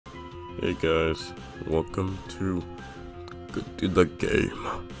Hey guys, welcome to the game.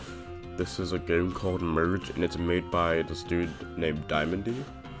 This is a game called Merge, and it's made by this dude named DIAMONDY,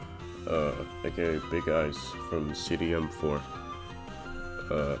 aka Big Eyes from CDM 4.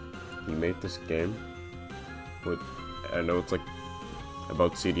 He made this game with, I know it's like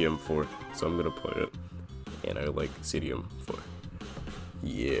about CDM 4, so I'm gonna play it, and I like CDM 4.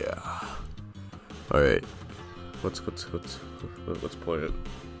 Yeah. All right. Let's play it.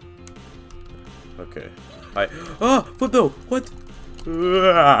 Okay. What though? What?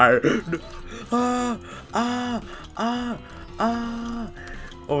 Oh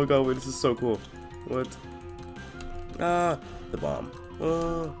my god, wait, this is so cool. What? The bomb.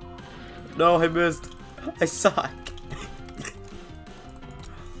 No, I missed. I suck.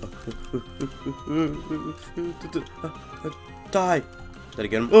 Die. Did I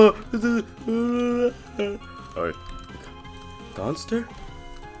get him? Alright. Monster?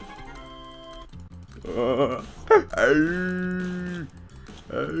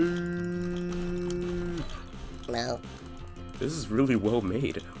 No. This is really well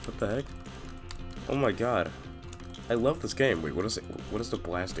made. What the heck? Oh my god. I love this game. Wait, what is it? What does the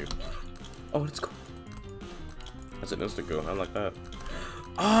blast do? Oh, it's cool. That's an instant go. I like that.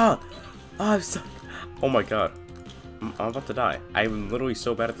 I'm stuck. Oh my god. I'm about to die. I'm literally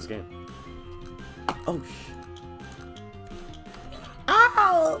so bad at this game. Oh,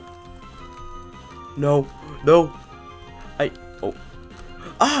 Ow! No, no.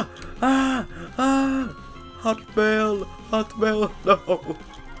 Hotmail, no. No.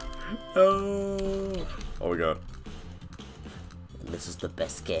 Oh my god. This is the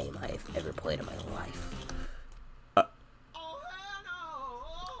best game I've ever played in my life.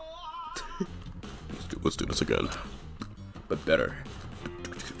 Let's do this again. But better.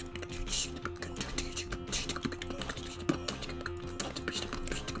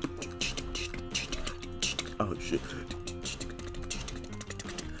 Oh shit.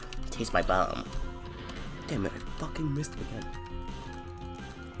 Taste my bomb. Damn it, I fucking missed him again.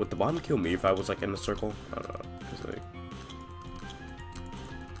 Would the bomb kill me if I was like in a circle? I don't know. Cause like...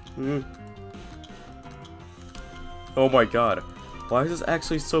 Oh my god. Why is this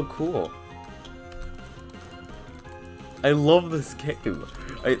actually so cool? I love this game.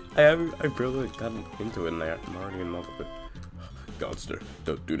 I barely gotten into it and I'm already in love with it. Godster,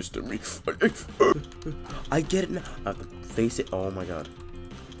 don't do this to me. I get it now. I have to face it. Oh my god.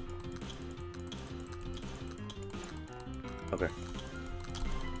 Okay.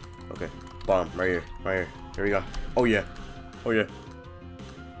 Okay. Bomb. Right here. Right here. Here we go. Oh yeah. Oh yeah.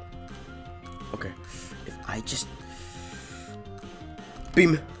 Okay. If I just...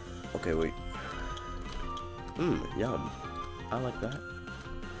 Beam. Okay, wait. Yum. I like that.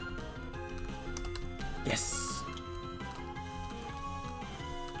 Yes.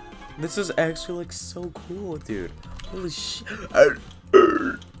 This is actually like so cool, dude. Holy shit.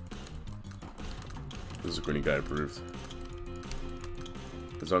 This is Green Guy approved.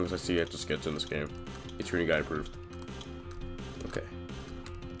 As long as I see it just gets in this game. It's Green Guy approved. Okay.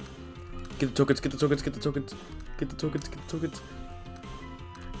 Get the tokens, get the tokens, get the tokens. Get the tokens, get the tokens.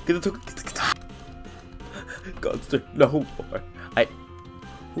 Get the tokens, get the tokens. Godster, no.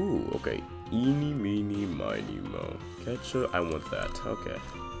 Ooh, okay. Eeny, meeny, miny, mo. Catcher, I want that. Okay.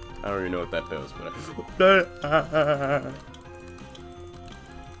 I don't even know what that does, but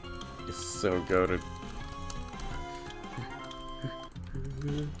it's so good.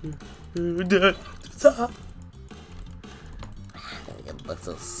 This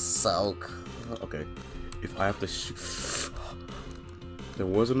is so cool. Okay, if I have to shoot... There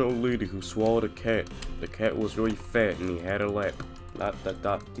was an old lady who swallowed a cat. The cat was really fat and he had a lap. Not that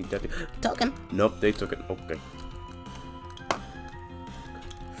Token. Nope, they took it. Okay.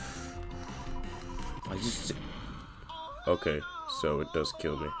 Okay, so it does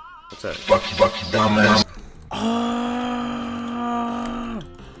kill me. What's that? Bucky, dumbass.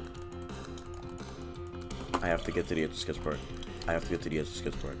 I have to get to the edge of sketch part. I have to get to the edge of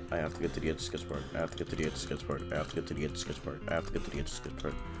sketch part. I have to get to the edge of sketch part. I have to get to the edge of sketch part. I have to get to the edge of sketch part. I have to get to the edge of sketch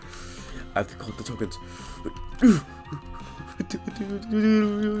part. I have to collect the tokens.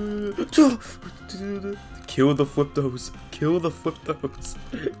 Kill the flip those. Kill the flip those.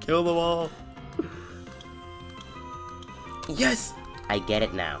 Kill them all. Yes! I get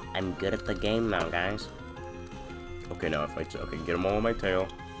it now. I'm good at the game now, guys. Okay, now if I okay, get them all on my tail.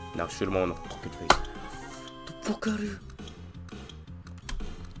 Now shoot them all in the fucking face. The fuck out of here.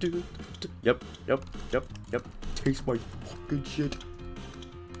 Dude. Yep. Taste my fucking shit.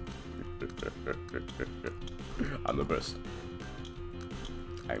 I'm the best.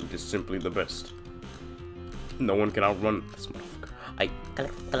 I'm just simply the best. No one can outrun this motherfucker.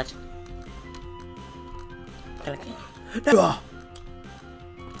 Collect. Ah!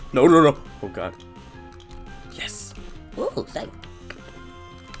 No, no, no. Oh, God. Yes. Ooh, thank.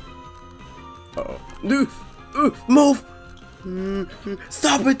 Uh-oh. Move!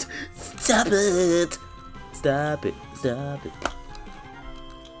 Stop it! Stop it! Stop it! Stop it!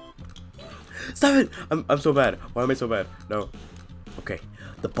 Stop it! I'm so bad. Why am I so bad? No. Okay.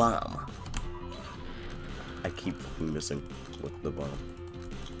 The bomb. I keep fucking missing with the bomb.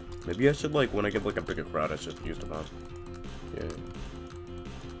 Maybe I should, like, when I get, like, a bigger crowd, I should use the bomb. Yeah.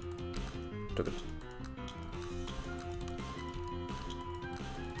 Took it.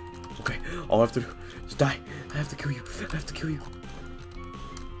 Okay. All I have to do is die. I have to kill you. I have to kill you.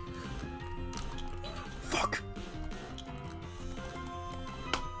 Fuck.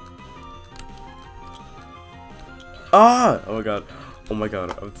 Ah! Oh my god. Oh my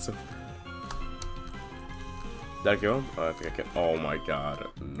god. I'm so bad. Did I kill him? Oh, I think I can. Oh my god.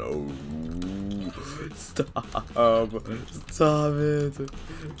 No. Stop. Stop it. Stop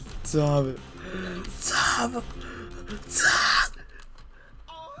it. Stop. Stop.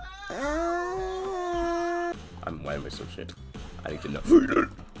 Why am I so shit? I need to know.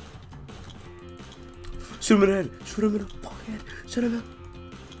 Shoot him in the head. Shoot him in the fucking head. Shoot him in.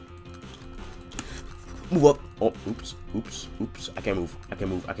 Move up. Oh, oops. Oops. Oops. I can't move. I can't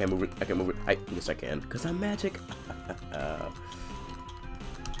move. I can't move it. I can't move it. Yes, I can. Because I'm magic.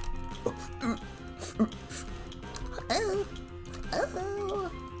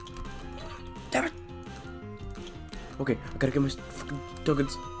 Damn it. Okay, I gotta get my fucking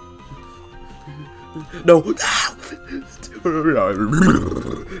tokens. No! I gotta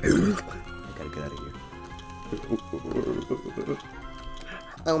get out of here.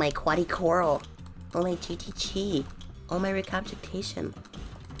 Oh my quaddy coral. Oh my GTG. Oh my recapitulation.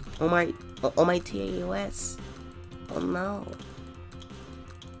 Oh my TAUS. Oh no.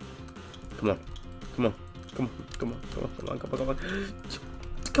 Come on. Come on. Come on. Come on. Come on. Come on. Come on. Come on.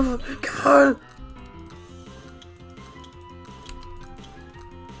 Come on. Come on.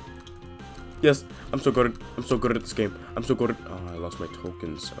 Yes, I'm so good at this game. I'm so good at. Oh, I lost my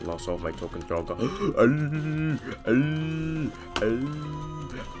tokens. I lost all of my tokens. They're all gone.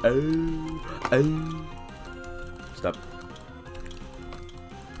 Stop.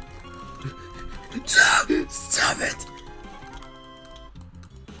 Stop it.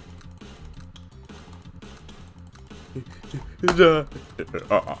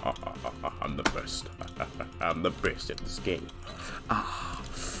 I'm the best. I'm the best at this game.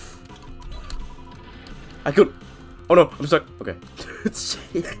 I could. Oh no, I'm stuck. Okay.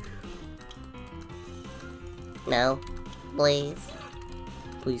 No. Please.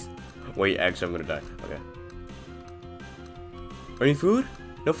 Please. Wait, actually, I'm gonna die. Okay. Any food?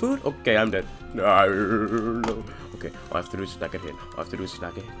 No food? Okay, I'm dead. No. Okay, all I have to do is not get hit. All I have to do is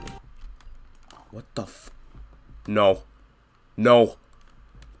not get hit. What the f? No. No.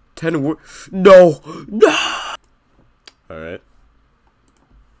 10 words. No. No. Alright.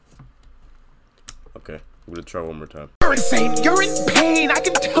 Okay. I'm gonna try one more time. You're insane! You're in pain! I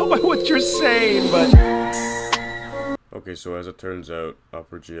can tell by what you're saying, but... Okay, so as it turns out,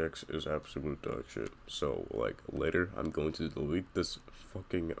 Opera GX is absolute dog shit. So, like, later, I'm going to delete this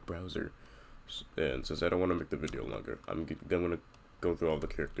fucking browser. And since I don't want to make the video longer, I'm gonna go through all the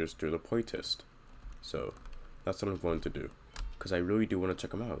characters through the playtest. So, that's what I'm going to do. Because I really do want to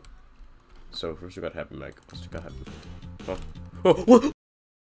check them out. So, first we got Happy Mike. Let's check out Happy Mike. Huh? Oh, what?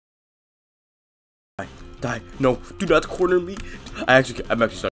 Die. No, do not corner me. I'm actually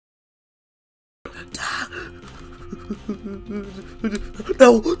sorry.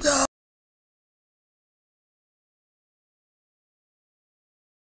 No, no.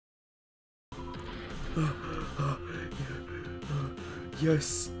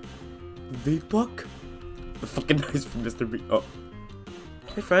 Yes. V-Buck? The fucking nice from Mr. B. Oh.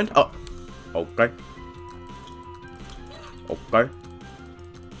 Hey, friend. Oh. Okay. Okay.